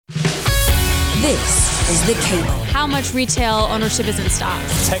This is The Cable. How much retail ownership is in stock?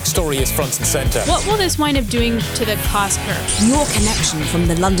 Tech story is front and centre. What will this wind up doing to the cost curve? Your connection from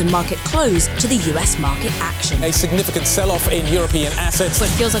the London market close to the US market action. A significant sell-off in European assets. So it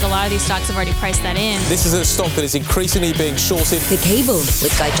feels like a lot of these stocks have already priced that in. This is a stock that is increasingly being shorted. The Cable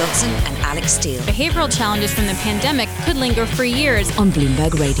with Guy Johnson and Alix Steele. Behavioral challenges from the pandemic could linger for years On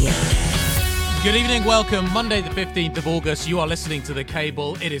Bloomberg Radio. Good evening, welcome. Monday the 15th of August, you are listening to The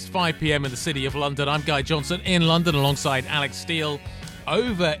Cable. It is 5 p.m. in the city of London. I'm Guy Johnson in London alongside Alix Steele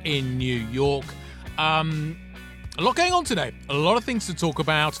over in New York. A lot going on today. A lot of things to talk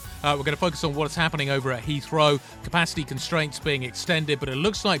about. We're going to focus on what's happening over at Heathrow. Capacity constraints being extended, but it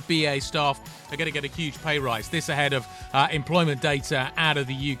looks like BA staff are going to get a huge pay rise. This ahead of employment data out of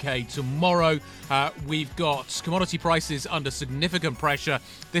the UK tomorrow. We've got commodity prices under significant pressure.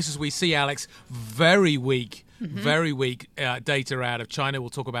 This, as we see, Alex, very weak. Very weak data out of China. We'll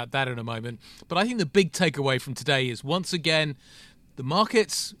talk about that in a moment. But I think the big takeaway from today is, once again, the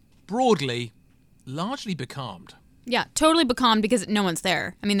markets broadly largely becalmed. Yeah, totally becalmed because no one's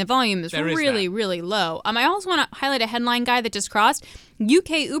there. I mean, the volume is really low. I also want to highlight a headline, Guy, that just crossed.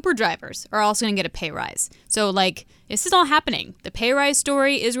 UK Uber drivers are also going to get a pay rise. So, this is all happening. The pay rise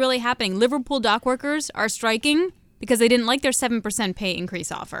story is really happening. Liverpool dock workers are striking because they didn't like their 7% pay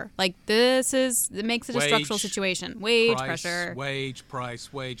increase offer. It makes it a structural situation. Wage pressure. Wage price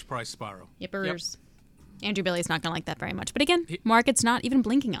spiral. Yippers. Yep. Andrew Bailey's not going to like that very much. But again, market's not even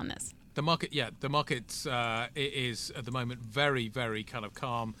blinking on this. The market is at the moment very, very kind of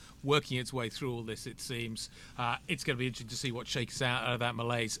calm, working its way through all this, it seems. It's going to be interesting to see what shakes out of that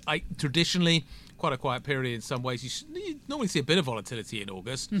malaise. Traditionally, quite a quiet period in some ways. You normally see a bit of volatility in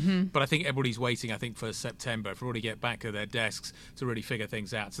August, but I think everybody's waiting, for September, for everybody to get back to their desks to really figure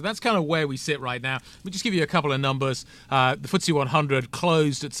things out. So that's kind of where we sit right now. Let me just give you a couple of numbers. The FTSE 100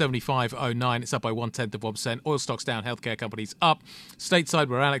 closed at 75.09. It's up by 0.1%. Oil stocks down, healthcare companies up. Stateside,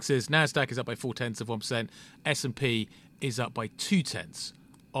 where Alix is, Nasdaq is up by 0.4%. S&P is up by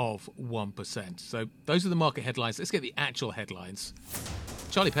 0.2%. So those are the market headlines. Let's get the actual headlines.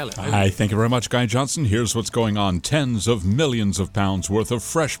 Charlie Pellet. Hi, thank you very much, Guy Johnson. Here's what's going on. Tens of millions of pounds worth of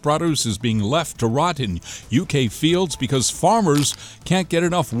fresh produce is being left to rot in UK fields because farmers can't get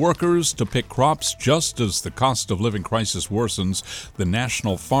enough workers to pick crops just as the cost of living crisis worsens. The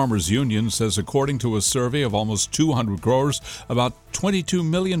National Farmers Union says, according to a survey of almost 200 growers, about 22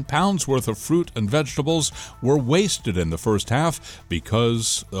 million pounds worth of fruit and vegetables were wasted in the first half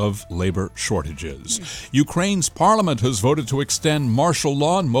because of labor shortages. Ukraine's parliament has voted to extend martial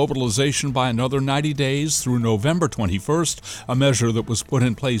law and mobilization by another 90 days through November 21st, a measure that was put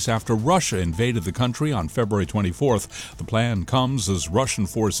in place after Russia invaded the country on February 24th. The plan comes as Russian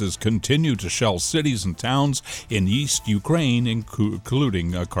forces continue to shell cities and towns in East Ukraine,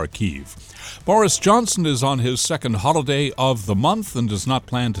 including Kharkiv. Boris Johnson is on his second holiday of the month and does not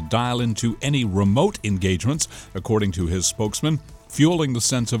plan to dial into any remote engagements, according to his spokesman, fueling the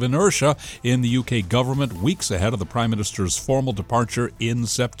sense of inertia in the UK government weeks ahead of the Prime Minister's formal departure in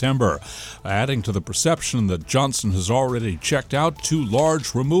September. Adding to the perception that Johnson has already checked out, 2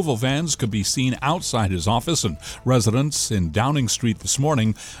 large removal vans could be seen outside his office and residence in Downing Street this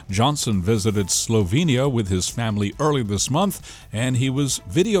morning. Johnson visited Slovenia with his family early this month, and he was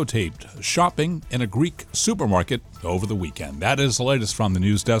videotaped shopping in a Greek supermarket over the weekend. That is the latest from the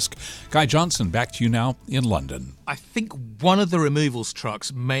news desk. Guy Johnson, back to you now in London. I think one of the removals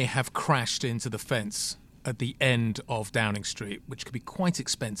trucks may have crashed into the fence at the end of Downing Street, which could be quite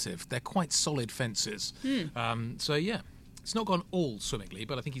expensive. They're quite solid fences. It's not gone all swimmingly,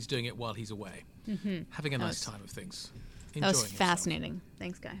 but I think he's doing it while he's away. Having a nice time of things. That was fascinating.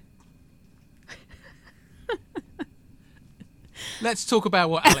 Thanks, Guy. Let's talk about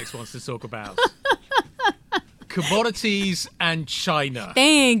what Alix wants to talk about. Commodities and China.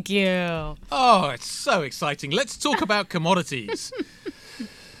 Thank you. Oh, it's so exciting. Let's talk about commodities.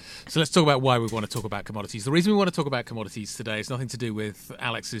 So let's talk about why we want to talk about commodities. The reason we want to talk about commodities today is nothing to do with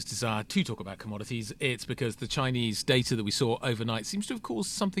Alix's desire to talk about commodities. It's because the Chinese data that we saw overnight seems to have caused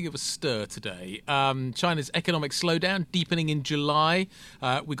something of a stir today. China's economic slowdown deepening in July.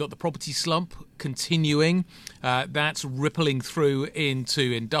 We got the property slump continuing. That's rippling through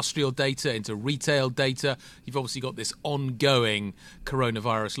into industrial data, into retail data. You've obviously got this ongoing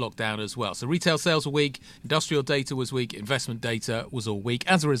coronavirus lockdown as well. So retail sales were weak, industrial data was weak, investment data was all weak.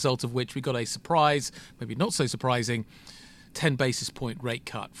 As a result of which we got a surprise, maybe not so surprising, 10 basis point rate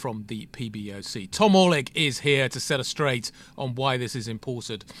cut from the PBOC. Tom Orlik is here to set us straight on why this is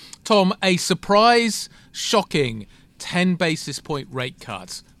important. Tom, a surprise, shocking 10 basis point rate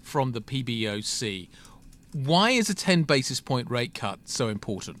cut from the PBOC. Why is a 10 basis point rate cut so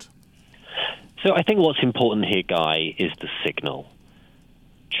important? So I think what's important here, Guy, is the signal.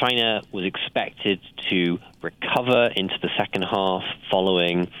 China was expected to recover into the second half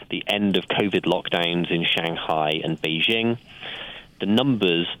following the end of COVID lockdowns in Shanghai and Beijing. The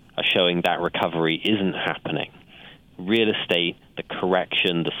numbers are showing that recovery isn't happening. Real estate, the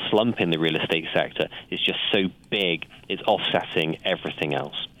correction, the slump in the real estate sector is just so big, it's offsetting everything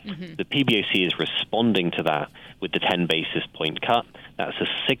else. Mm-hmm. The PBOC is responding to that with the 10 basis point cut. That's a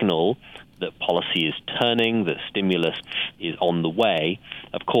signal that policy is turning, that stimulus is on the way.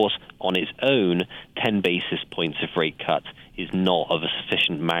 Of course, on its own, 10 basis points of rate cuts is not of a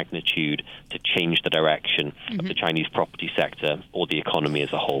sufficient magnitude to change the direction of the Chinese property sector or the economy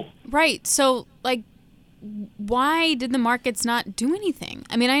as a whole. Right. So, why did the markets not do anything?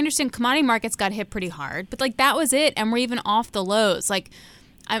 I mean, I understand commodity markets got hit pretty hard, but that was it, and we're even off the lows.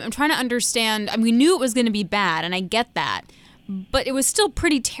 I'm trying to understand. I mean, we knew it was going to be bad, and I get that. But it was still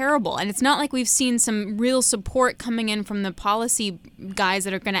pretty terrible. And it's not like we've seen some real support coming in from the policy guys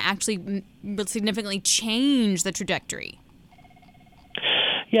that are going to actually significantly change the trajectory.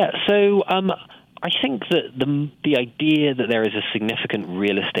 Yeah, so I think that the idea that there is a significant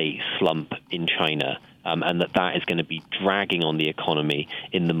real estate slump in China and that is going to be dragging on the economy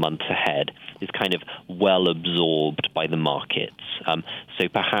in the months ahead is kind of well absorbed by the markets. So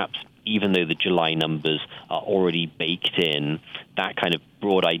perhaps even though the July numbers are already baked in, that kind of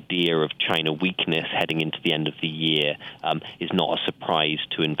broad idea of China weakness heading into the end of the year is not a surprise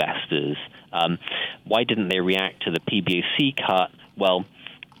to investors. Why didn't they react to the PBOC cut? Well,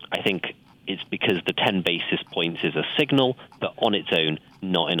 I think it's because the 10 basis points is a signal, but on its own,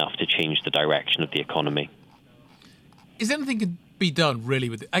 not enough to change the direction of the economy. Is anything could be done really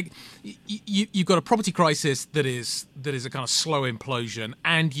with it? You've got a property crisis that is a kind of slow implosion,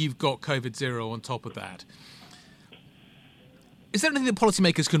 and you've got COVID zero on top of that. Is there anything that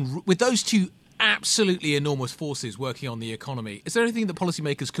policymakers can, with those two absolutely enormous forces working on the economy, is there anything that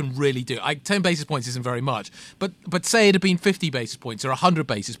policymakers can really do? 10 basis points isn't very much, but say it had been 50 basis points or 100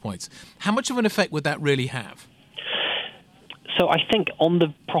 basis points. How much of an effect would that really have? So I think on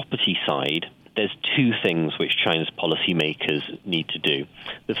the property side, there's two things which China's policymakers need to do.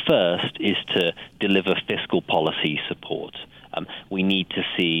 The first is to deliver fiscal policy support. We need to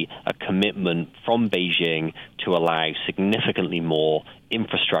see a commitment from Beijing to allow significantly more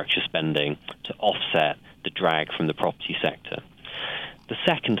infrastructure spending to offset the drag from the property sector. The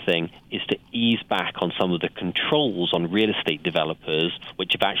second thing is to ease back on some of the controls on real estate developers,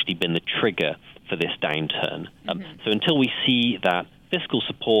 which have actually been the trigger for this downturn. So until we see that fiscal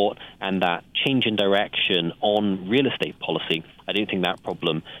support and that change in direction on real estate policy, I don't think that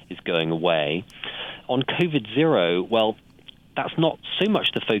problem is going away. On COVID zero, well, that's not so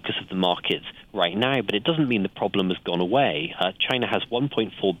much the focus of the markets right now, but it doesn't mean the problem has gone away. China has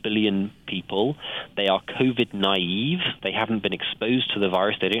 1.4 billion people. They are COVID naive. They haven't been exposed to the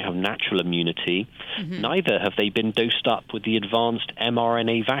virus. They don't have natural immunity. Neither have they been dosed up with the advanced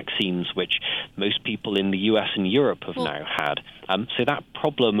mRNA vaccines, which most people in the US and Europe have now had. So that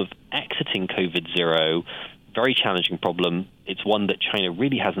problem of exiting COVID zero, very challenging problem. It's one that China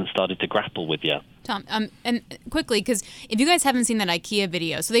really hasn't started to grapple with yet. Tom, and quickly, because if you guys haven't seen that IKEA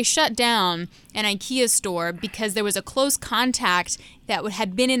video, so they shut down an IKEA store because there was a close contact that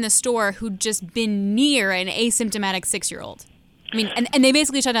had been in the store who'd just been near an asymptomatic 6-year-old. I mean, and they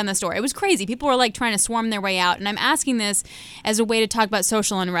basically shut down the store. It was crazy. People were trying to swarm their way out. And I'm asking this as a way to talk about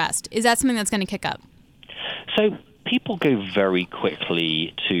social unrest. Is that something that's going to kick up? So people go very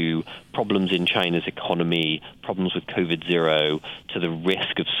quickly to problems in China's economy, problems with COVID zero, to the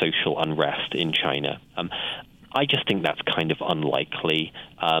risk of social unrest in China. I just think that's kind of unlikely.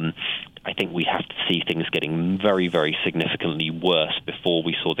 I think we have to see things getting very, very significantly worse before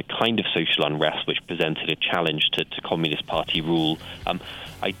we saw the kind of social unrest which presented a challenge to Communist Party rule.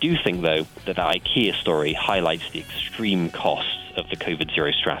 I do think, though, that the IKEA story highlights the extreme costs of the COVID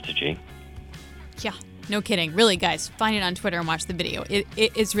zero strategy. Yeah. No kidding. Really, guys, find it on Twitter and watch the video.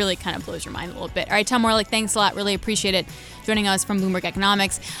 It's really kind of blows your mind a little bit. All right, Tom Orlik, thanks a lot. Really appreciate it. Joining us from Bloomberg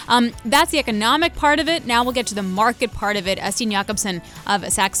Economics. That's the economic part of it. Now we'll get to the market part of it. Steen Jakobsen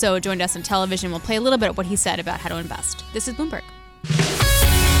of Saxo joined us on television. We'll play a little bit of what he said about how to invest. This is Bloomberg.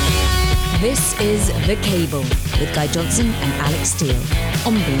 This is The Cable with Guy Johnson and Alix Steele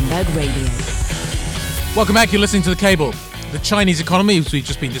on Bloomberg Radio. Welcome back. You're listening to The Cable. The Chinese economy, as we've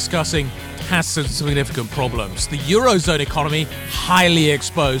just been discussing, has some significant problems. The Eurozone economy, highly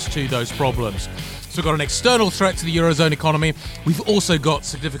exposed to those problems. So we've got an external threat to the Eurozone economy. We've also got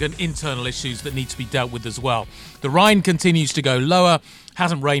significant internal issues that need to be dealt with as well. The Rhine continues to go lower.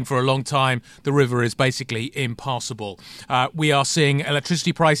 Hasn't rained for a long time. The river is basically impassable. We are seeing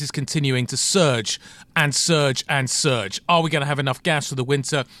electricity prices continuing to surge and surge and surge. Are we going to have enough gas for the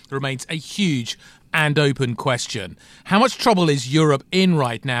winter? Remains a huge and open question. How much trouble is Europe in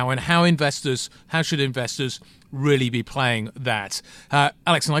right now, and how should investors really be playing that?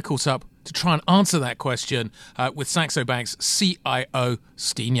 Alix and I caught up to try and answer that question with Saxo Bank's CIO,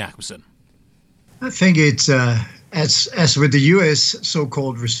 Steen Jakobsen. I think it's, as with the US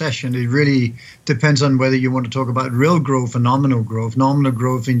so-called recession, it really depends on whether you want to talk about real growth or nominal growth. Nominal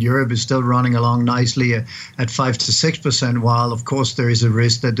growth in Europe is still running along nicely at 5 to 6%, while, of course, there is a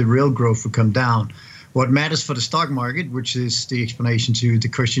risk that the real growth will come down. What matters for the stock market, which is the explanation to the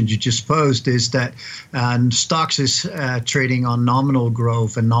question you just posed, is that stocks is trading on nominal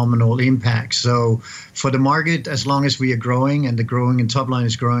growth and nominal impact. So for the market, as long as we are growing and the growing and top line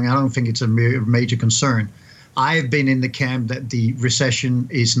is growing, I don't think it's a major concern. I've been in the camp that the recession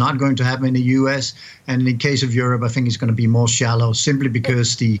is not going to happen in the US. And in case of Europe, I think it's going to be more shallow, simply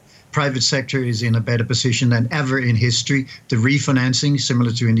because the private sector is in a better position than ever in history. The refinancing,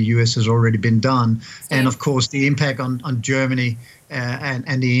 similar to in the US, has already been done. And of course, the impact on Germany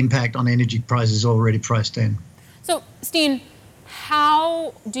and the impact on energy prices is already priced in. So, Steen,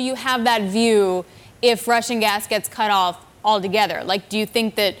 how do you have that view if Russian gas gets cut off altogether? Like, do you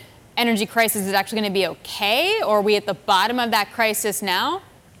think that energy crisis is actually going to be okay, or are we at the bottom of that crisis now?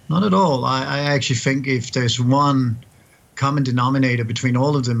 Not at all. I actually think if there's one common denominator between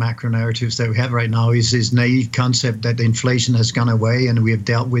all of the macro narratives that we have right now is this naive concept that inflation has gone away and we have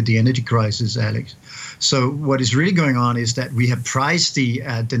dealt with the energy crisis, Alix. So what is really going on is that we have priced the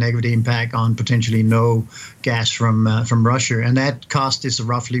negative impact on potentially no gas from Russia, and that cost is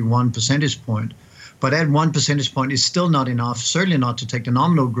roughly 1 percentage point. But that 1 percentage point is still not enough, certainly not to take the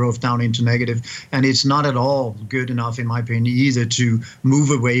nominal growth down into negative. And it's not at all good enough, in my opinion, either to move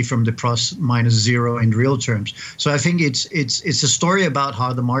away from the plus minus zero in real terms. So I think it's a story about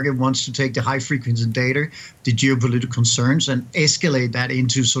how the market wants to take the high frequency data, the geopolitical concerns, and escalate that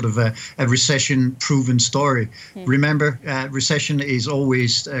into sort of a recession proven story. Remember, recession is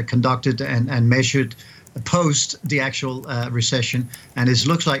always conducted and measured post the actual recession. And it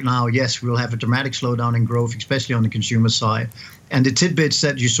looks like now, yes, we'll have a dramatic slowdown in growth, especially on the consumer side. And the tidbits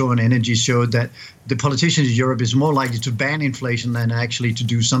that you saw in energy showed that the politicians in Europe is more likely to ban inflation than actually to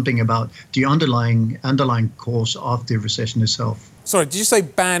do something about the underlying cause of the recession itself. Sorry, did you say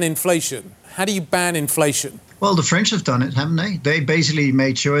ban inflation? How do you ban inflation? Well, the French have done it, haven't they? They basically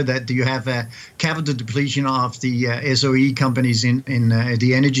made sure that you have a capital depletion of the SOE companies in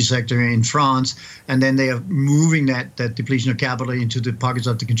the energy sector in France, and then they are moving that depletion of capital into the pockets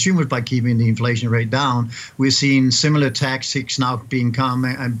of the consumers by keeping the inflation rate down. We're seeing similar tactics now being come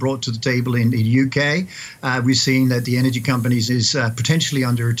and brought to the table in the UK. We're seeing that the energy companies is potentially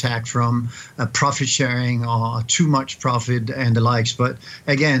under attack from profit sharing or too much profit and the likes. But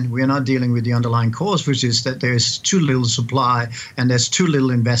again, we're not dealing with the underlying cause, which is that there's too little supply and there's too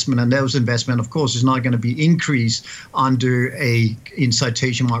little investment, and those investment, of course, is not going to be increased under a, in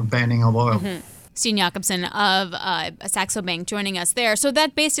citation mark, banning of oil. Steen Jakobsen of Saxo Bank joining us there. So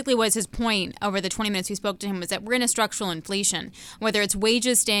that basically was his point over the 20 minutes we spoke to him, was that we're in a structural inflation, whether it's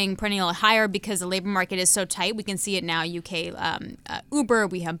wages staying perennially higher because the labor market is so tight. We can see it now, UK Uber,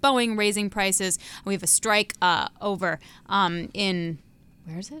 we have Boeing raising prices. We have a strike over in,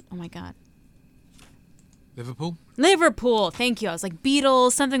 where is it? Oh my God. Liverpool. Thank you. I was like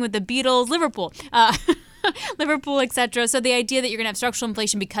Beatles, something with the Beatles, Liverpool. Liverpool, etc. So the idea that you're going to have structural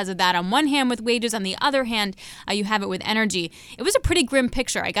inflation because of that on one hand with wages, on the other hand, you have it with energy. It was a pretty grim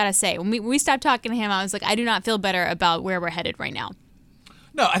picture, I got to say. When we stopped talking to him, I was like, I do not feel better about where we're headed right now.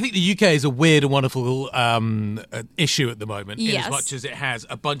 No, I think the UK is a weird and wonderful issue at the moment, yes, in as much as it has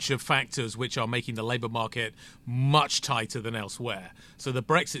a bunch of factors which are making the labour market much tighter than elsewhere. So the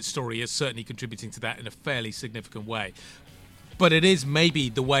Brexit story is certainly contributing to that in a fairly significant way. But it is maybe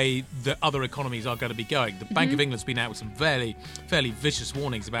the way that other economies are going to be going. The Bank of England's been out with some fairly vicious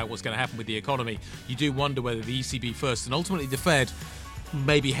warnings about what's going to happen with the economy. You do wonder whether the ECB first and ultimately the Fed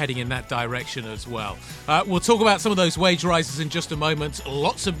may be heading in that direction as well. We'll talk about some of those wage rises in just a moment.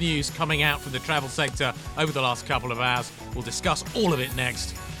 Lots of news coming out from the travel sector over the last couple of hours. We'll discuss all of it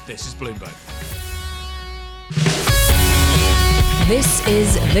next. This is Bloomberg. This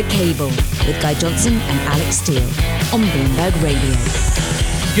is The Cable with Guy Johnson and Alix Steele on Bloomberg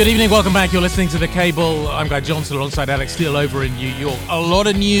Radio. Good evening, welcome back. You're listening to The Cable. I'm Guy Johnson alongside Alix Steele over in New York. A lot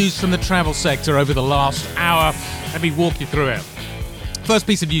of news from the travel sector over the last hour. Let me walk you through it. First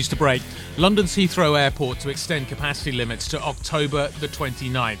piece of news to break. London's Heathrow Airport to extend capacity limits to October the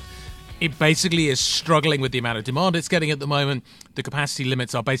 29th. It basically is struggling with the amount of demand it's getting at the moment. The capacity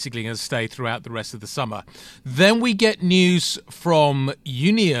limits are basically going to stay throughout the rest of the summer. Then we get news from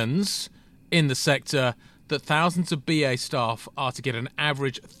unions in the sector that thousands of BA staff are to get an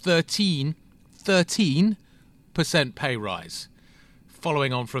average 13% pay rise.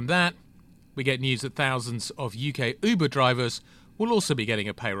 Following on from that, we get news that thousands of UK Uber drivers will also be getting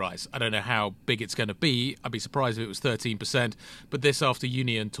a pay rise. I don't know how big it's going to be. I'd be surprised if it was 13%, but this after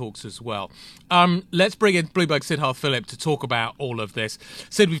union talks as well. Let's bring in Bloomberg Siddharth Philip to talk about all of this.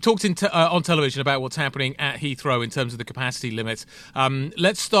 Sid, we've talked on television about what's happening at Heathrow in terms of the capacity limits.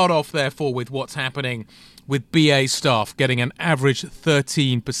 Let's start off, therefore, with what's happening with BA staff getting an average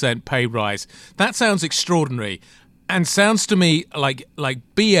 13% pay rise. That sounds extraordinary and sounds to me like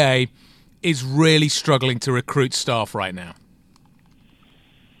BA is really struggling to recruit staff right now.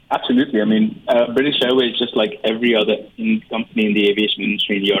 Absolutely. I mean, British Airways, just like every other company in the aviation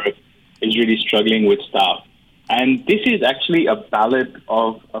industry in Europe, is really struggling with staff. And this is actually a ballad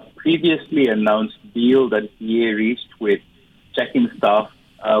of a previously announced deal that BA reached with check-in staff,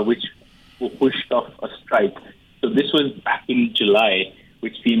 which pushed off a strike. So this was back in July,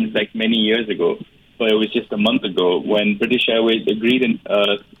 which seems like many years ago, but it was just a month ago when British Airways agreed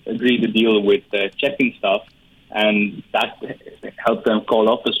the deal with check-in staff, and that helped them call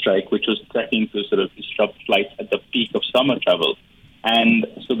off a strike, which was threatening to sort of disrupt flights at the peak of summer travel. And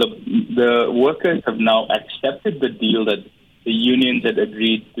so the workers have now accepted the deal that the unions had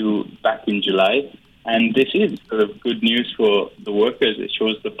agreed to back in July. And this is sort of good news for the workers. It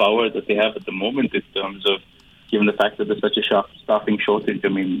shows the power that they have at the moment in terms of, given the fact that there's such a staffing shortage, I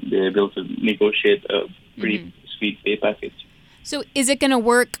mean, they're able to negotiate a pretty sweet pay package. So is it going to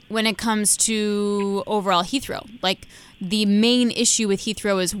work when it comes to overall Heathrow? Like, the main issue with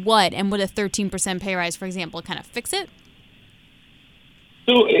Heathrow is what? And would a 13% pay rise, for example, kind of fix it?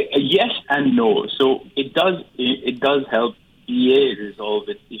 So yes and no. So it does help BA resolve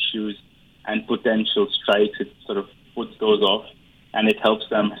its issues and potential strikes. It sort of puts those off, and it helps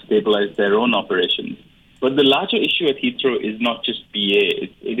them stabilize their own operations. But the larger issue at Heathrow is not just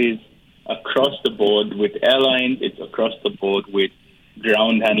BA. It is across the board with airlines, it's across the board with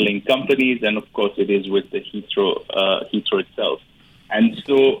ground handling companies, and of course it is with the Heathrow itself. And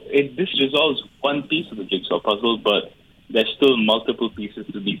so this resolves one piece of the jigsaw puzzle, but there's still multiple pieces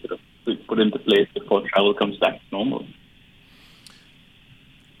to be sort of put into place before travel comes back to normal.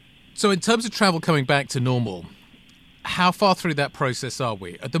 So in terms of travel coming back to normal, how far through that process are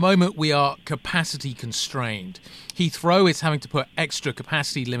we? At the moment, we are capacity constrained. Heathrow is having to put extra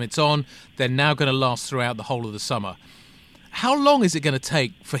capacity limits on. They're now going to last throughout the whole of the summer. How long is it going to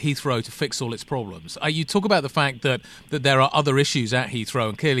take for Heathrow to fix all its problems? You talk about the fact that there are other issues at Heathrow,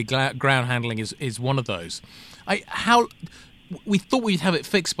 and clearly ground handling is one of those. We thought we'd have it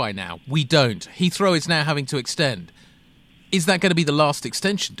fixed by now. We don't. Heathrow is now having to extend. Is that going to be the last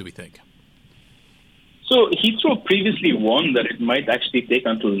extension, do we think? So Heathrow previously warned that it might actually take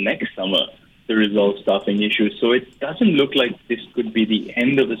until next summer to resolve staffing issues. So it doesn't look like this could be the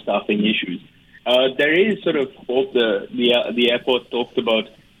end of the staffing issues. There is sort of hope. The airport talked about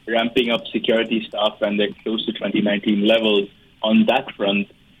ramping up security staff, and they're close to 2019 levels on that front.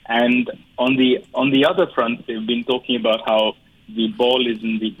 And on the other front, they've been talking about how the ball is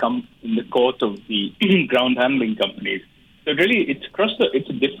in the court of the ground handling companies. So really, it's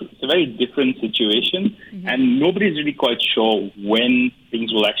a very different situation, and nobody's really quite sure when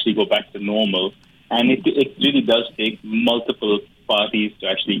things will actually go back to normal. And it really does take multiple parties to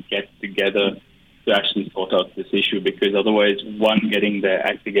actually get together to actually sort out this issue, because otherwise, one getting their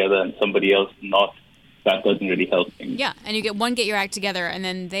act together and somebody else not, that doesn't really help things. Yeah, and you get your act together, and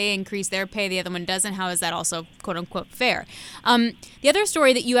then they increase their pay, the other one doesn't. How is that also, quote-unquote, fair? The other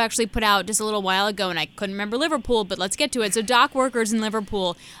story that you actually put out just a little while ago, and I couldn't remember Liverpool, but let's get to it. So dock workers in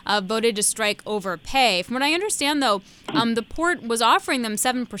Liverpool voted to strike over pay. From what I understand, though, the port was offering them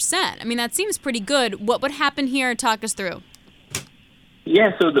 7%. I mean, that seems pretty good. What would happen here? Talk us through.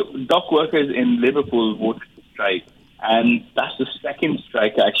 Yeah, so the dock workers in Liverpool voted to strike. And that's the second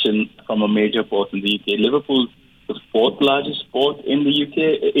strike action from a major port in the UK. Liverpool's the fourth largest port in the UK,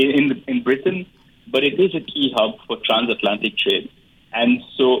 in Britain, but it is a key hub for transatlantic trade. And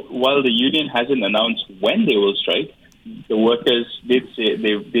so while the union hasn't announced when they will strike, the workers did say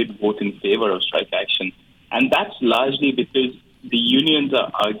they did vote in favor of strike action. And that's largely because the unions are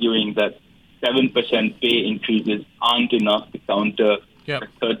arguing that 7% pay increases aren't enough to counter the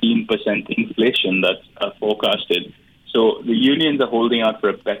 13% inflation that's forecasted. So the unions are holding out for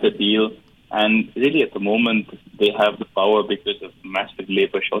a better deal. And really, at the moment, they have the power because of massive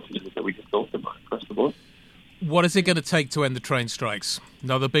labor shortages that we just talked about across the board. What is it going to take to end the train strikes?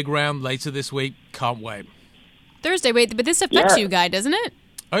 Another big round later this week. Can't wait. Thursday, wait, but this affects you, Guy, doesn't it?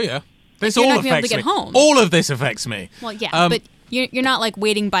 Oh, yeah. This You're all not going to be able to affects get me. home. All of this affects me. Well, yeah, but you're not like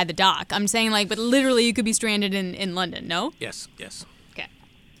waiting by the dock. I'm saying but literally you could be stranded in London, no? Yes. Okay.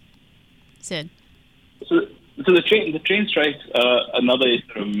 Sid. So the train strikes another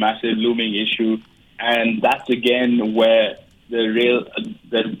sort of massive looming issue, and that's again where the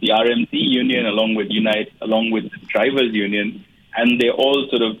RMC union along with the drivers union, and they're all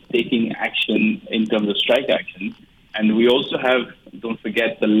sort of taking action in terms of strike action. And we also have, don't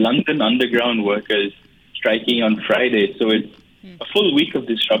forget, the London Underground workers striking on Friday. So it's a full week of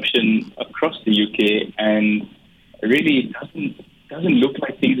disruption across the UK, and really doesn't look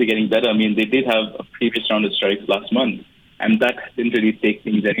like things are getting better. I mean, they did have a previous round of strikes last month, and that didn't really take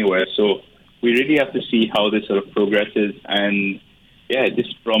things anywhere. So we really have to see how this sort of progresses. And yeah, this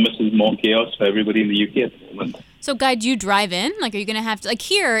promises more chaos for everybody in the UK at the moment. So, Guy, do you drive in? Are you going to have to,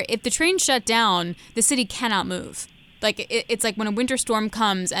 here, if the train shut down, the city cannot move. It's like when a winter storm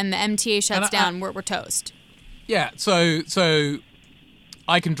comes and the MTA shuts down, we're toast. Yeah, so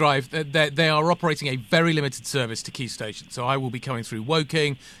I can drive. They are operating a very limited service to key stations. So I will be coming through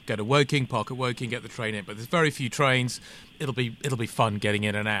Woking, go to Woking, park at Woking, get the train in. But there's very few trains. It'll be fun getting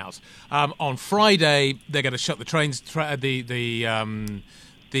in and out. On Friday, they're going to shut the trains, the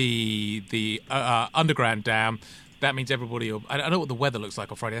underground down. That means everybody I don't know what the weather looks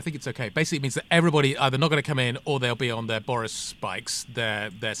like on Friday. I think it's okay. Basically, it means that everybody either not going to come in or they'll be on their Boris bikes, their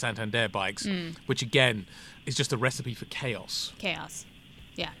Santander bikes, which, again, is just a recipe for chaos. Chaos.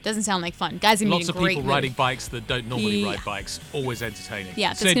 Yeah, doesn't sound like fun. Guys, lots of people riding bikes that don't normally ride bikes. Always entertaining. Yeah,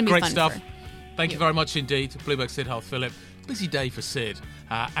 that's going to be great fun. Stuff. Thank you very much indeed. Bloomberg, Siddharth, Philip. Busy day for Sid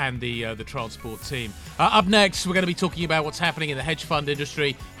and the transport team. Up next, we're going to be talking about what's happening in the hedge fund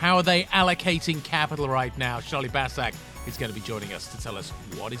industry. How are they allocating capital right now? Charlie Basak is going to be joining us to tell us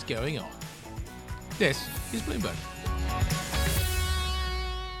what is going on. This is Bloomberg.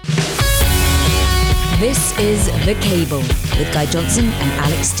 This is The Cable with Guy Johnson and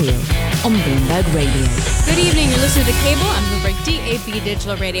Alix Steele on Bloomberg Radio. Good evening. You're listening to The Cable on Bloomberg DAB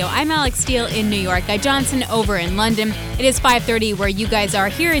Digital Radio. I'm Alix Steele in New York. Guy Johnson over in London. It is 5:30 where you guys are.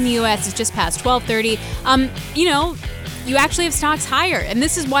 Here in the U.S., it's just past 12:30. You actually have stocks higher. And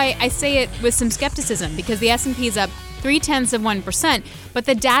this is why I say it with some skepticism, because the S&P is up 0.3%, but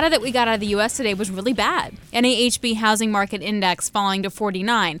the data that we got out of the U.S. today was really bad. NAHB Housing Market Index falling to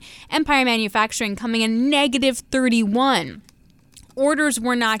 49. Empire Manufacturing coming in negative 31. Orders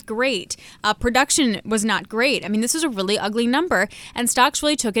were not great. Production was not great. I mean, this is a really ugly number, and stocks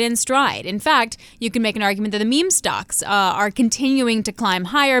really took it in stride. In fact, you can make an argument that the meme stocks are continuing to climb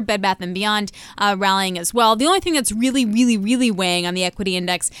higher. Bed Bath & Beyond rallying as well. The only thing that's really, really, really weighing on the equity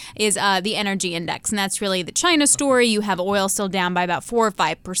index is the energy index, and that's really the China story. You have oil still down by about 4 or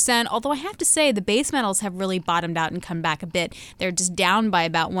 5%, although I have to say the base metals have really bottomed out and come back a bit. They're just down by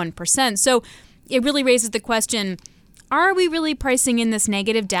about 1%. So it really raises the question, are we really pricing in this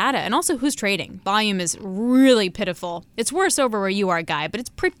negative data? And also, who's trading? Volume is really pitiful. It's worse over where you are, Guy, but it's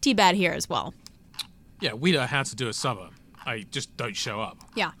pretty bad here as well. Yeah, we know how to do a summer. I just don't show up.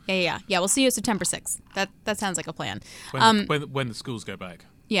 Yeah. We'll see you September 6th. That sounds like a plan. When the schools go back.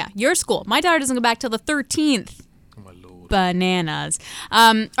 Yeah, your school. My daughter doesn't go back till the 13th. Oh, my Lord. Bananas.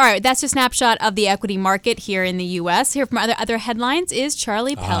 All right, that's a snapshot of the equity market here in the U.S. Here from other headlines is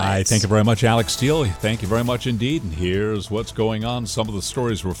Charlie Pellet. Hi, thank you very much, Alix Steele. Thank you very much indeed. And here's what's going on. Some of the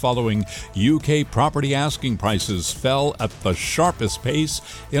stories we're following. UK property asking prices fell at the sharpest pace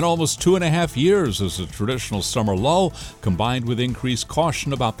in almost 2.5 years as a traditional summer lull, combined with increased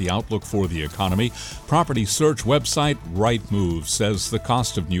caution about the outlook for the economy. Property search website Rightmove says the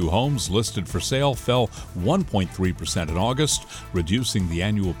cost of new homes listed for sale fell 1.3% in August, reducing the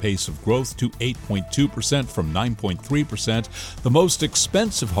annual pace of growth to 8.2% from 9.3%. The most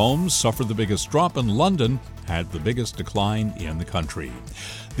expensive homes suffered the biggest drop, and London had the biggest decline in the country.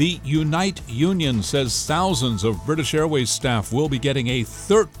 The Unite Union says thousands of British Airways staff will be getting a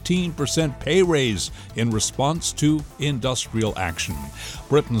 13% pay raise in response to industrial action.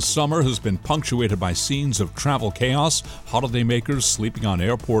 Britain's summer has been punctuated by scenes of travel chaos, holidaymakers sleeping on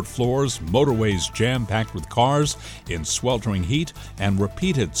airport floors, motorways jam-packed with cars in sweltering heat, and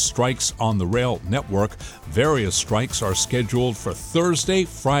repeated strikes on the rail network. Various strikes are scheduled for Thursday,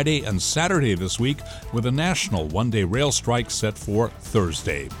 Friday, and Saturday this week, with a national one-day rail strike set for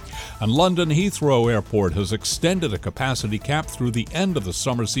Thursday. And London Heathrow Airport has extended a capacity cap through the end of the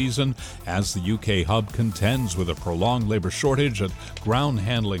summer season as the UK hub contends with a prolonged labor shortage at ground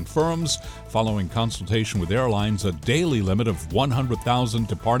handling firms. Following consultation with airlines, a daily limit of 100,000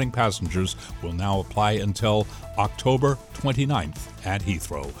 departing passengers will now apply until October 29th at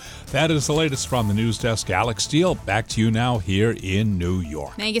Heathrow. That is the latest from the news desk. Alix Steele, back to you now here in New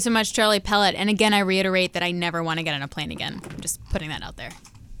York. Thank you so much, Charlie Pellet. And again, I reiterate that I never want to get on a plane again. I'm just putting that out there.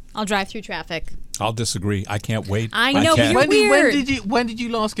 I'll drive through traffic. I'll disagree. I can't wait. I know, but you're weird. When did you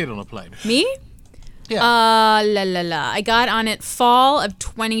last get on a plane? Me? Yeah. I got on it fall of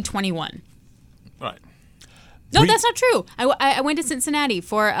 2021. Right. No, that's not true. I went to Cincinnati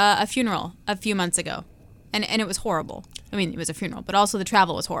for a funeral a few months ago, and it was horrible. I mean, it was a funeral, but also the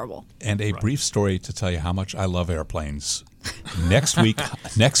travel was horrible. And a brief story to tell you how much I love airplanes. Next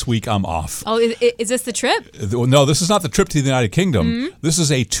week I'm off. Oh, is this the trip? No, this is not the trip to the United Kingdom. Mm-hmm. This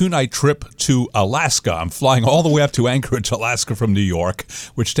is a 2-night trip to Alaska. I'm flying all the way up to Anchorage, Alaska from New York,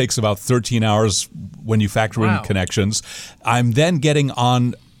 which takes about 13 hours when you factor in connections. I'm then getting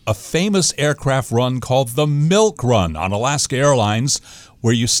on a famous aircraft run called the Milk Run on Alaska Airlines,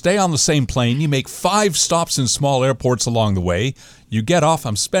 where you stay on the same plane, you make 5 stops in small airports along the way, you get off.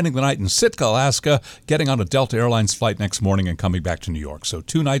 I'm spending the night in Sitka, Alaska, getting on a Delta Airlines flight next morning and coming back to New York. So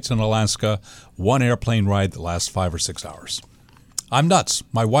 2 nights in Alaska, 1 airplane ride that lasts 5 or 6 hours. I'm nuts.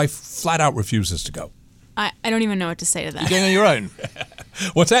 My wife flat out refuses to go. I don't even know what to say to that. You're going on your own?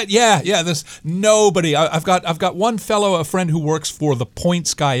 What's that? Yeah. There's nobody. I've got one fellow, a friend who works for the Point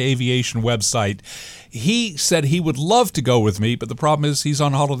Sky Aviation website. He said he would love to go with me, but the problem is he's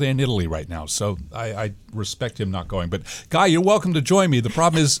on holiday in Italy right now, so I respect him not going. But, Guy, you're welcome to join me. The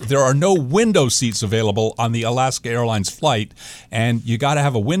problem is there are no window seats available on the Alaska Airlines flight, and you got to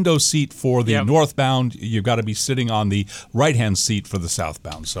have a window seat for the northbound. You've got to be sitting on the right-hand seat for the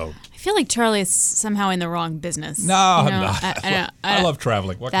southbound. So I feel like Charlie is somehow in the wrong business. No, I'm not. I love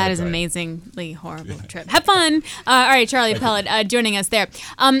traveling. That is amazingly horrible trip. Have fun. All right, Charlie Pellet joining us there.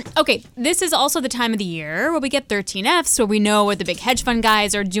 Okay, this is also the time of the year where we get 13Fs, where we know what the big hedge fund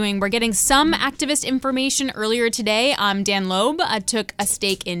guys are doing. We're getting some activist information earlier today. Dan Loeb took a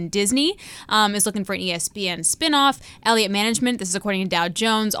stake in Disney, is looking for an ESPN spinoff. Elliott Management, this is according to Dow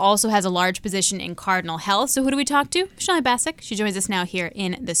Jones, also has a large position in Cardinal Health. So who do we talk to? Sonali Basak. She joins us now here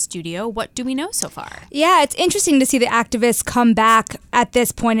in the studio. What do we know so far? Yeah, it's interesting to see the activists come back at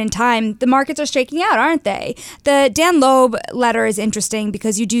this point in time. The markets are shaking out, aren't they? The Dan Loeb letter is interesting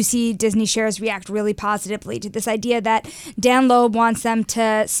because you do see Disney shares react really positively to this idea that Dan Loeb wants them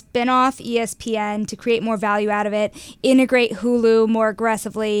to spin off ESPN to create more value out of it, integrate Hulu more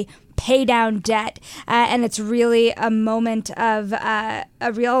aggressively, pay down debt, and it's really a moment of a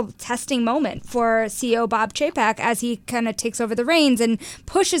real testing moment for CEO Bob Chapek as he kind of takes over the reins and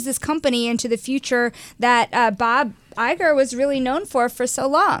pushes this company into the future that Bob Iger was really known for so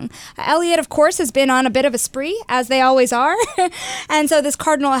long. Elliott, of course, has been on a bit of a spree, as they always are. And so this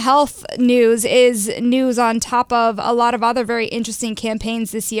Cardinal Health news is news on top of a lot of other very interesting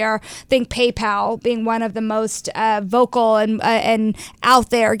campaigns this year. I think PayPal being one of the most vocal and out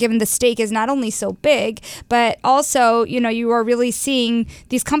there, given the stake is not only so big, but also, you are really seeing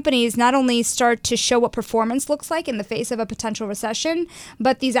these companies not only start to show what performance looks like in the face of a potential recession,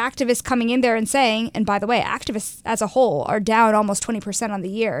 but these activists coming in there and saying, and by the way, activists as a whole are down almost 20% on the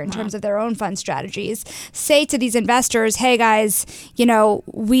year in terms of their own fund strategies, say to these investors, hey guys,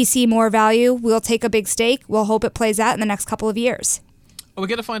 we see more value. We'll take a big stake. We'll hope it plays out in the next couple of years. We're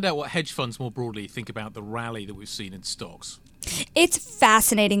going to find out what hedge funds more broadly think about the rally that we've seen in stocks. It's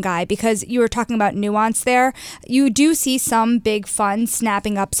fascinating, Guy, because you were talking about nuance there. You do see some big funds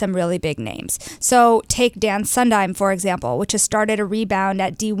snapping up some really big names. So take Dan Sundheim, for example, which has started a rebound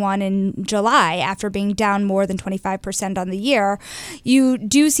at D1 in July after being down more than 25% on the year. You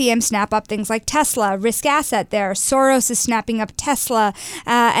do see him snap up things like Tesla, risk asset there. Soros is snapping up Tesla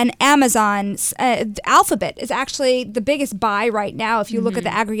and Amazon. Alphabet is actually the biggest buy right now if you look at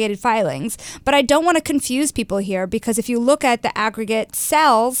the aggregated filings. But I don't want to confuse people here because if you look at the aggregate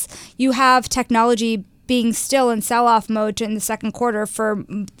sells, you have technology being still in sell-off mode in the second quarter for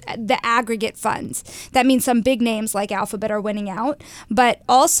the aggregate funds. That means some big names like Alphabet are winning out, but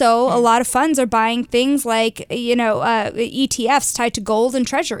also a lot of funds are buying things like, ETFs tied to gold and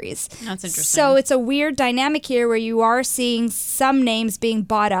treasuries. That's interesting. So it's a weird dynamic here where you are seeing some names being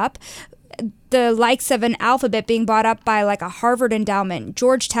bought up, the likes of an Alphabet being bought up by like a Harvard endowment,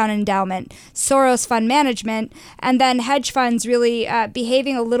 Georgetown endowment, Soros Fund Management, and then hedge funds really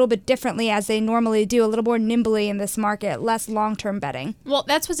behaving a little bit differently as they normally do, a little more nimbly in this market, less long-term betting. Well,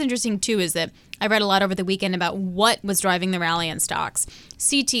 that's what's interesting, too, is that I read a lot over the weekend about what was driving the rally in stocks.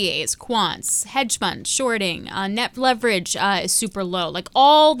 CTAs, quants, hedge funds, shorting, net leverage is super low, like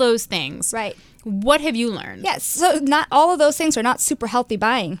all those things. Right. What have you learned? Yes, so not all of those things are not super healthy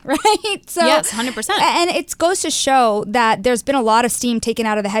buying, right? So, yes, 100%. And it goes to show that there's been a lot of steam taken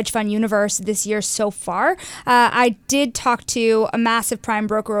out of the hedge fund universe this year so far. I did talk to a massive prime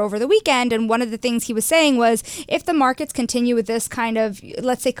broker over the weekend, and one of the things he was saying was if the markets continue with this kind of,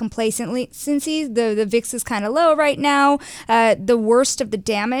 let's say, complacency, the VIX is kind of low right now, the worst of the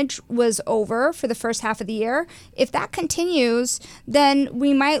damage was over for the first half of the year. If that continues, then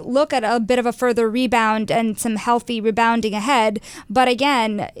we might look at a bit of a further rebound and some healthy rebounding ahead. But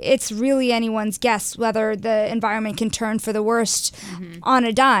again, it's really anyone's guess whether the environment can turn for the worst on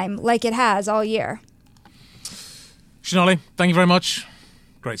a dime like it has all year. Sonali, thank you very much.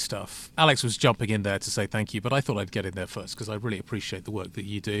 Great stuff. Alix was jumping in there to say thank you, but I thought I'd get in there first because I really appreciate the work that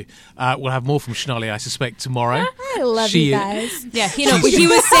you do. We'll have more from Sonali, I suspect, tomorrow. I love you guys. Yeah, what he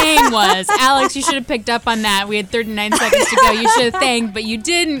was saying was, Alix, you should have picked up on that. We had 39 seconds to go. You should have thanked, but you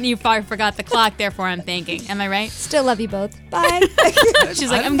didn't. You forgot the clock, therefore I'm thanking. Am I right? Still love you both. Bye.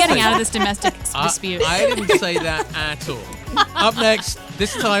 She's like, I'm getting out of this domestic dispute. I didn't say that at all. Up next,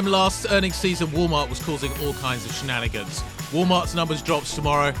 this time last earnings season, Walmart was causing all kinds of shenanigans. Walmart's numbers drops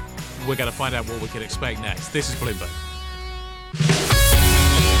tomorrow. We're going to find out what we can expect next. This is Bloomberg.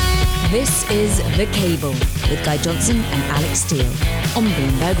 This is The Cable with Guy Johnson and Alix Steele on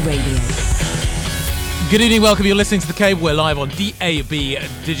Bloomberg Radio. Good evening, welcome. You're listening to The Cable. We're live on DAB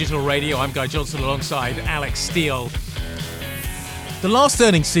Digital Radio. I'm Guy Johnson alongside Alix Steele. The last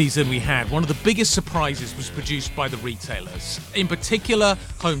earnings season we had, one of the biggest surprises was produced by the retailers, in particular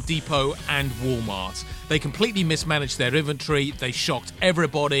Home Depot and Walmart. They completely mismanaged their inventory, they shocked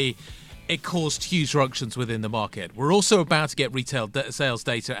everybody, it caused huge ructions within the market. We're also about to get retail sales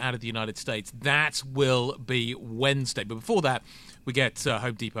data out of the United States. That will be Wednesday, but before that we get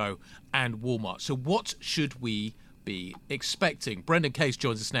Home Depot and Walmart. So what should we be expecting? Brendan Case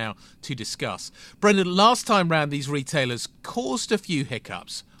joins us now to discuss. Brendan, last time round these retailers caused a few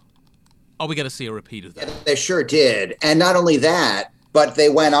hiccups. Are we going to see a repeat of that? Yeah, they sure did. And not only that, but they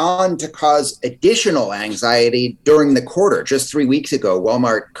went on to cause additional anxiety during the quarter. Just 3 weeks ago,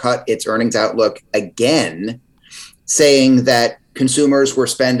 Walmart cut its earnings outlook again, saying that consumers were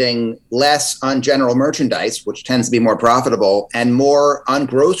spending less on general merchandise, which tends to be more profitable, and more on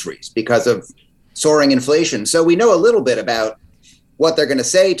groceries because of soaring inflation. So we know a little bit about what they're going to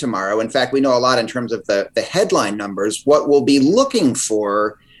say tomorrow. In fact, we know a lot in terms of the headline numbers. What we'll be looking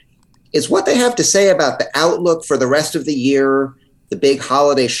for is what they have to say about the outlook for the rest of the year, the big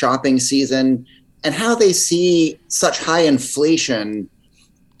holiday shopping season, and how they see such high inflation,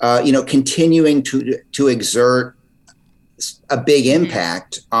 continuing to exert a big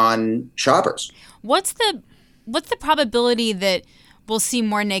impact on shoppers. What's the probability that we'll see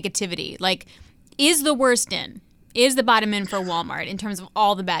more negativity? Like, is the worst in? Is the bottom in for Walmart in terms of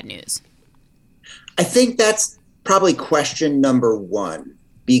all the bad news? I think that's probably question number one,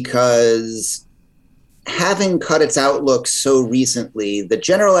 because having cut its outlook so recently, the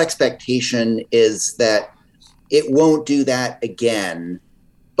general expectation is that it won't do that again.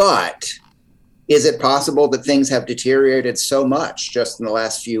 But is it possible that things have deteriorated so much just in the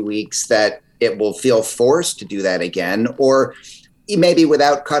last few weeks that it will feel forced to do that again? Or maybe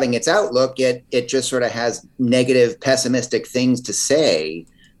without cutting its outlook, it just sort of has negative, pessimistic things to say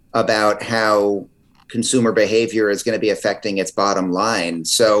about how consumer behavior is going to be affecting its bottom line.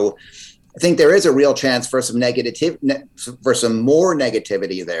 So I think there is a real chance for some more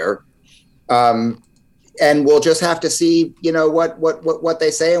negativity there. And we'll just have to see, what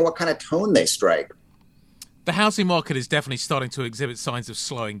they say and what kind of tone they strike. The housing market is definitely starting to exhibit signs of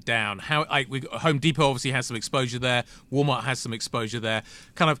slowing down. Home Depot obviously has some exposure there. Walmart has some exposure there.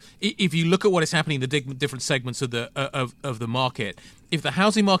 Kind of, if you look at what is happening in the different segments of the market, if the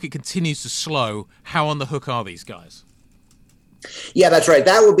housing market continues to slow, how on the hook are these guys? Yeah, that's right.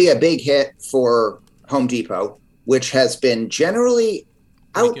 That would be a big hit for Home Depot, which has been generally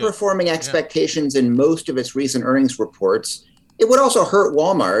outperforming expectations in most of its recent earnings reports. It would also hurt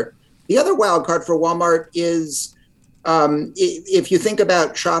Walmart. The other wild card for Walmart is if you think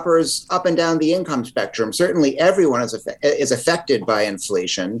about shoppers up and down the income spectrum, certainly everyone is affected by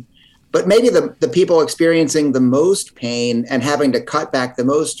inflation, but maybe the people experiencing the most pain and having to cut back the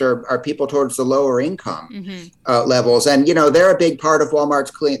most are people towards the lower income levels. And, they're a big part of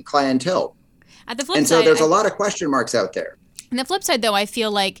Walmart's clientele. At the flip and side, so there's a lot of question marks out there. On the flip side, though, I feel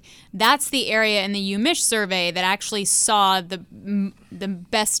like that's the area in the UMich survey that actually saw the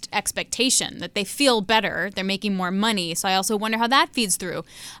best expectation, that they feel better, they're making more money. So I also wonder how that feeds through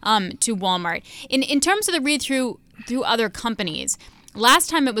to Walmart. In terms of the read-through other companies, Last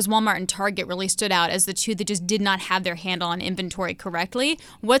time it was Walmart and Target really stood out as the two that just did not have their handle on inventory correctly.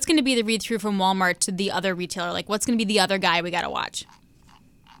 What's going to be the read-through from Walmart to the other retailer? Like, what's going to be the other guy we got to watch?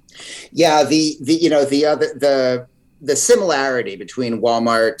 Yeah, the similarity between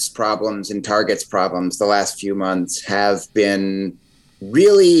Walmart's problems and Target's problems the last few months have been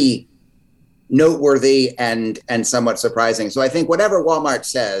really noteworthy and somewhat surprising. So I think whatever Walmart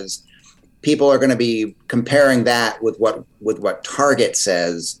says, people are going to be comparing that with what Target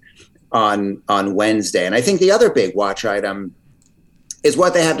says on Wednesday. And I think the other big watch item is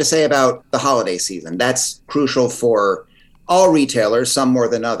what they have to say about the holiday season. That's crucial for all retailers, some more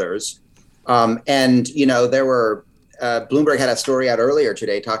than others. And there were Bloomberg had a story out earlier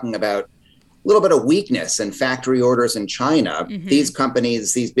today talking about a little bit of weakness in factory orders in China. Mm-hmm. These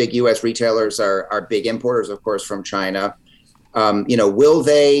companies, these big U.S. retailers are big importers, of course, from China. Will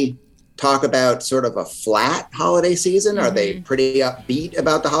they talk about sort of a flat holiday season? Mm-hmm. Are they pretty upbeat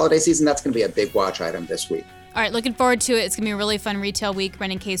about the holiday season? That's going to be a big watch item this week. All right, looking forward to it. It's going to be a really fun retail week.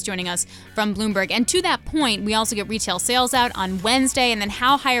 Brendan Case joining us from Bloomberg. And to that point, we also get retail sales out on Wednesday, and then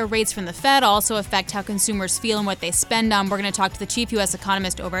how higher rates from the Fed also affect how consumers feel and what they spend on. We're going to talk to the chief US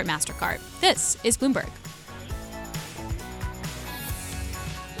economist over at Mastercard. This is Bloomberg.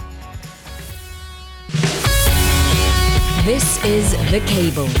 This is The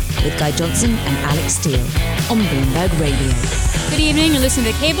Cable with Guy Johnson and Alix Steele on Bloomberg Radio. Good evening. You're listening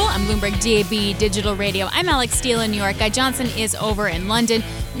to The Cable on Bloomberg DAB Digital Radio. I'm Alix Steele in New York. Guy Johnson is over in London.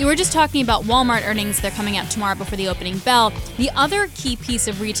 We were just talking about Walmart earnings. They're coming out tomorrow before the opening bell. The other key piece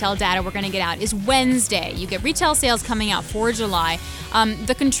of retail data we're going to get out is Wednesday. You get retail sales coming out for July.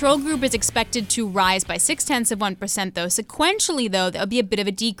 The control group is expected to rise by 0.6%, though. Sequentially, though, there'll be a bit of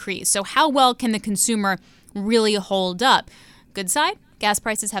a decrease. So how well can the consumer really hold up? Good side, gas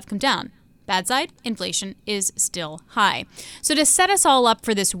prices have come down. Bad side, inflation is still high. So to set us all up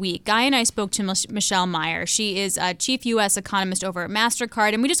for this week, Guy and I spoke to Michelle Meyer. She is a chief U.S. economist over at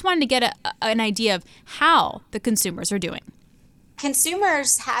Mastercard, and we just wanted to get an idea of how the consumers are doing.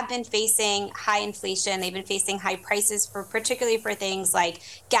 Consumers have been facing high inflation. They've been facing high prices particularly for things like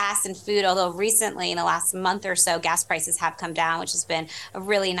gas and food, although recently in the last month or so, gas prices have come down, which has been a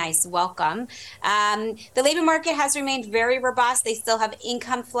really nice welcome. The labor market has remained very robust. They still have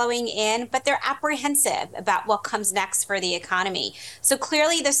income flowing in, but they're apprehensive about what comes next for the economy. So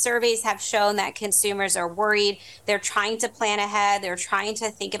clearly the surveys have shown that consumers are worried. They're trying to plan ahead. They're trying to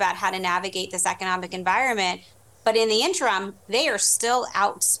think about how to navigate this economic environment. But in the interim, they are still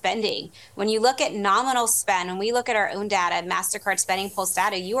out spending. When you look at nominal spend, when we look at our own data, Mastercard Spending Pulse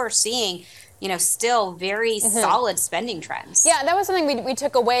data, you are seeing, still very solid spending trends. Yeah, that was something we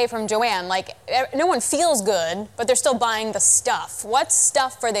took away from Joanne. Like, no one feels good, but they're still buying the stuff. What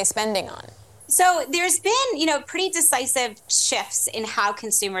stuff are they spending on? So there's been, pretty decisive shifts in how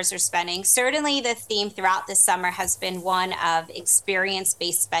consumers are spending. Certainly the theme throughout this summer has been one of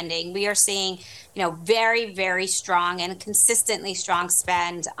experience-based spending. We are seeing, very, very strong and consistently strong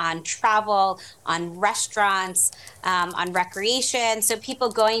spend on travel, on restaurants, on recreation. So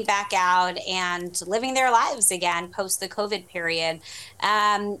people going back out and living their lives again post the COVID period.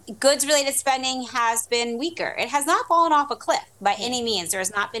 Goods-related spending has been weaker. It has not fallen off a cliff by any means. There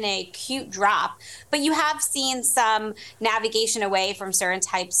has not been a acute drop, but you have seen some navigation away from certain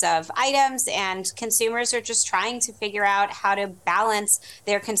types of items, and consumers are just trying to figure out how to balance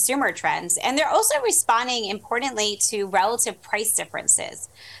their consumer trends. And they're also responding, importantly, to relative price differences.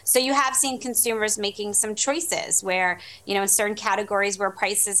 So you have seen consumers making some choices where, in certain categories where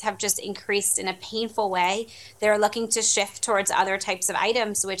prices have just increased in a painful way, they're looking to shift towards other types of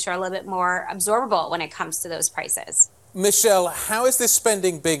items which are a little bit more absorbable when it comes to those prices. Michelle, how is this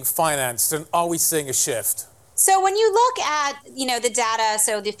spending being financed, and are we seeing a shift? So when you look at, the data,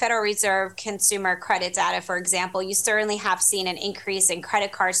 so the Federal Reserve consumer credit data, for example, you certainly have seen an increase in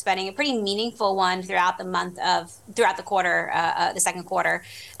credit card spending, a pretty meaningful one throughout the quarter, the second quarter.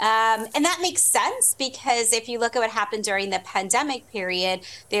 And that makes sense because if you look at what happened during the pandemic period,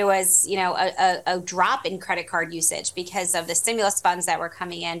 there was, a drop in credit card usage because of the stimulus funds that were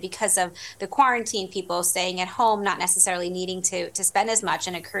coming in, because of the quarantine people staying at home, not necessarily needing to spend as much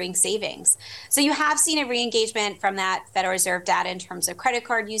and accruing savings. So you have seen a re-engagement from that Federal Reserve data in terms of credit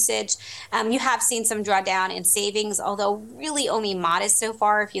card usage. You have seen some drawdown in savings, although really only modest so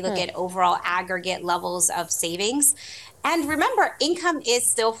far if you look at overall aggregate levels of savings. And remember, income is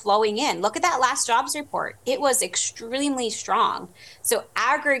still flowing in. Look at that last jobs report. It was extremely strong. So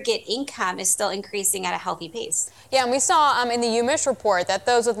aggregate income is still increasing at a healthy pace. Yeah, and we saw in the UMich report that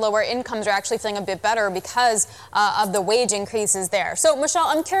those with lower incomes are actually feeling a bit better because of the wage increases there. So, Michelle,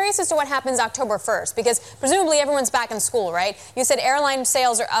 I'm curious as to what happens October 1st, because presumably everyone's back in school, right? You said airline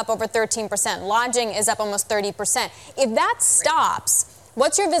sales are up over 13%. Lodging is up almost 30%. If that stops,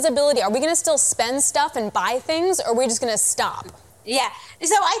 what's your visibility? Are we going to still spend stuff and buy things, or are we just going to stop? Yeah.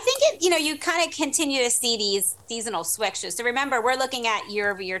 So I think, you kind of continue to see these seasonal switches. So remember, we're looking at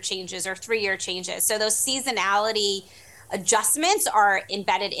year-over-year changes or 3-year changes. So those seasonality adjustments are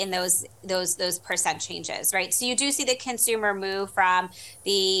embedded in those percent changes, right? So you do see the consumer move from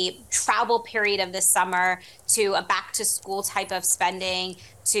the travel period of the summer to a back to school type of spending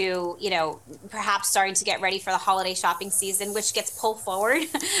to, perhaps starting to get ready for the holiday shopping season, which gets pulled forward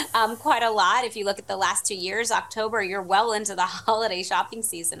quite a lot. If you look at the last 2 years, October, you're well into the holiday shopping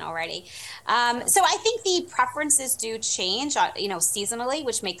season already. So I think the preferences do change, seasonally,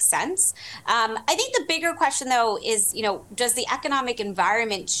 which makes sense. I think the bigger question, though, is, does the economic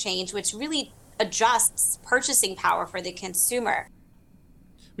environment change, which really adjusts purchasing power for the consumer?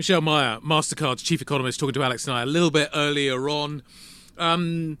 Michelle Meyer, Mastercard's chief economist, talking to Alix and I a little bit earlier on.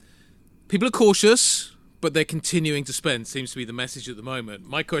 People are cautious, but they're continuing to spend, seems to be the message at the moment.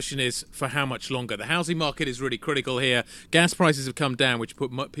 My question is, for how much longer? The housing market is really critical here. Gas prices have come down, which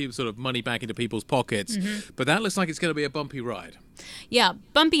put people sort of money back into people's pockets. Mm-hmm. But that looks like it's going to be a bumpy ride. Yeah,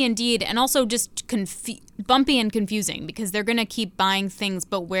 bumpy indeed, and also just bumpy and confusing, because they're going to keep buying things,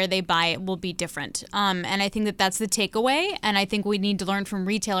 but where they buy it will be different. And I think that that's the takeaway, and I think we need to learn from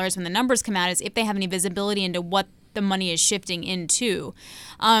retailers when the numbers come out is if they have any visibility into what the money is shifting into.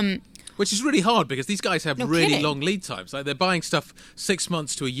 Which is really hard because these guys have kidding. long lead times. Like they're buying stuff 6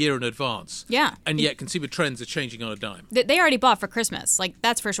 months to a year in advance. Yeah. And yet consumer trends are changing on a dime. They already bought for Christmas,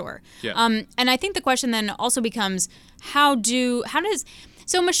 that's for sure. Yeah. And I think the question then also becomes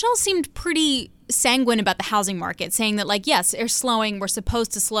so Michelle seemed pretty sanguine about the housing market, saying that yes, they're slowing, we're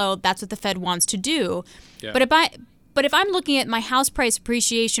supposed to slow, that's what the Fed wants to do. Yeah. But if I'm looking at my house price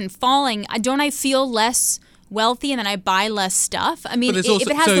appreciation falling, don't I feel less wealthy and then I buy less stuff? I mean, if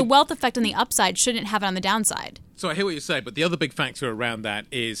it has the wealth effect on the upside, shouldn't it have it on the downside? So I hear what you're saying, but the other big factor around that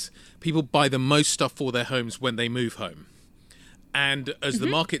is people buy the most stuff for their homes when they move home. And as the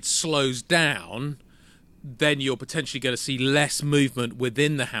market slows down, then you're potentially going to see less movement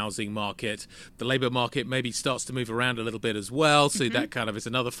within the housing market. The labour market maybe starts to move around a little bit as well, so that kind of is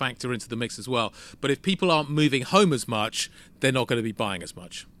another factor into the mix as well. But if people aren't moving home as much, they're not going to be buying as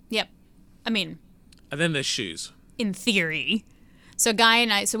much. Yep. I mean... And then there's shoes. In theory. So Guy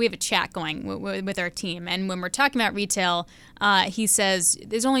and I, we have a chat going with our team, and when we're talking about retail, he says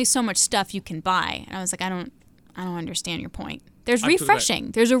there's only so much stuff you can buy, and I was like, I don't understand your point. There's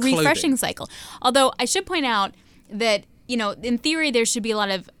refreshing. There's a refreshing cycle. Although I should point out that in theory there should be a lot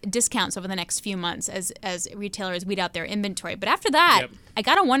of discounts over the next few months as retailers weed out their inventory. But after that, I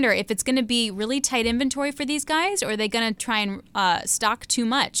gotta wonder if it's going to be really tight inventory for these guys, or are they going to try and stock too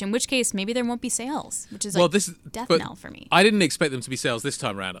much? In which case, maybe there won't be sales, which is death knell for me. I didn't expect them to be sales this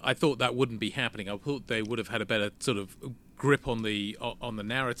time around. I thought that wouldn't be happening. I thought they would have had a better sort of grip on the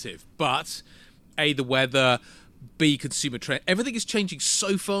narrative. But the weather. B, consumer trend. Everything is changing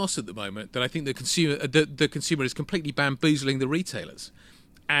so fast at the moment that I think the consumer is completely bamboozling the retailers.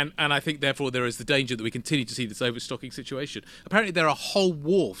 And I think, therefore, there is the danger that we continue to see this overstocking situation. Apparently, there are whole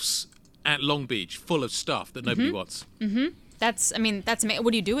wharfs at Long Beach full of stuff that nobody wants. Mm-hmm. That's amazing.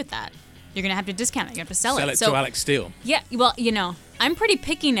 What do you do with that? You're going to have to discount it. You're going to have to sell it. Sell it to Alix Steele. Yeah, well, I'm pretty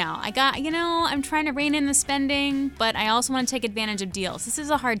picky now. I'm trying to rein in the spending, but I also want to take advantage of deals. This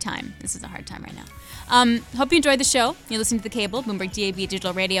is a hard time. Right now. Hope you enjoyed the show. You're listening to The Cable, Bloomberg DAB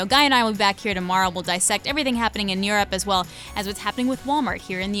Digital Radio. Guy and I will be back here tomorrow. We'll dissect everything happening in Europe as well as what's happening with Walmart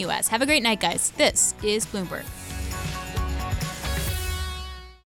here in the U.S. Have a great night, guys. This is Bloomberg.